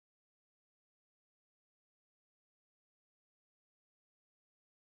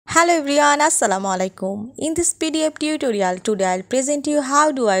Hello everyone, Assalamu alaikum. In this PDF tutorial today I'll present you how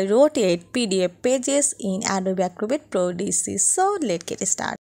do I rotate PDF pages in Adobe Acrobat Pro DC. So let's get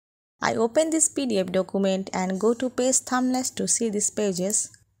started. I open this PDF document and go to page thumbnails to see these pages.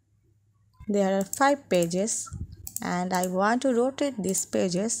 There are 5 pages and I want to rotate these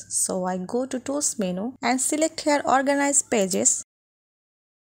pages. So I go to Tools menu and select here Organize Pages.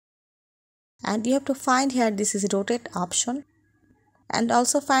 And you have to find here this is Rotate option. And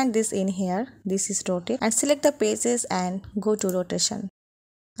also find this in here, this is rotate, and select the pages and go to rotation.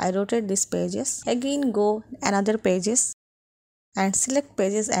 I rotate these pages, again go another pages and select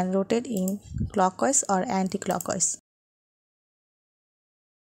pages and rotate in clockwise or anti-clockwise.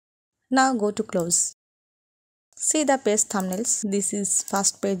 Now go to close. See the page thumbnails, this is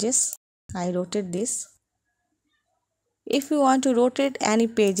first pages, I rotate this. If you want to rotate any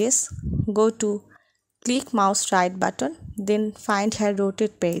pages, go to click mouse right button, then find here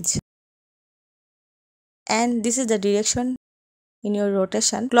rotate page. And this is the direction in your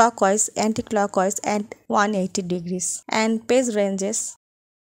rotation, clockwise, anti-clockwise and 180 degrees. And page ranges,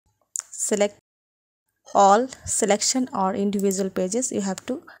 select all, selection or individual pages, you have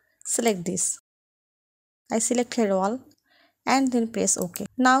to select this. I select here all and then press OK.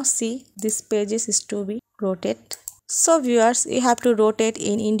 Now see, this pages is to be rotated. So viewers, you have to rotate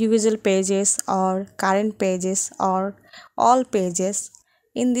in individual pages or current pages or all pages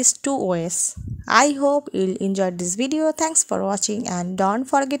in these 2 ways. I hope you'll enjoy this video. Thanks for watching and don't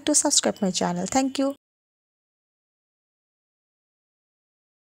forget to subscribe my channel. Thank you.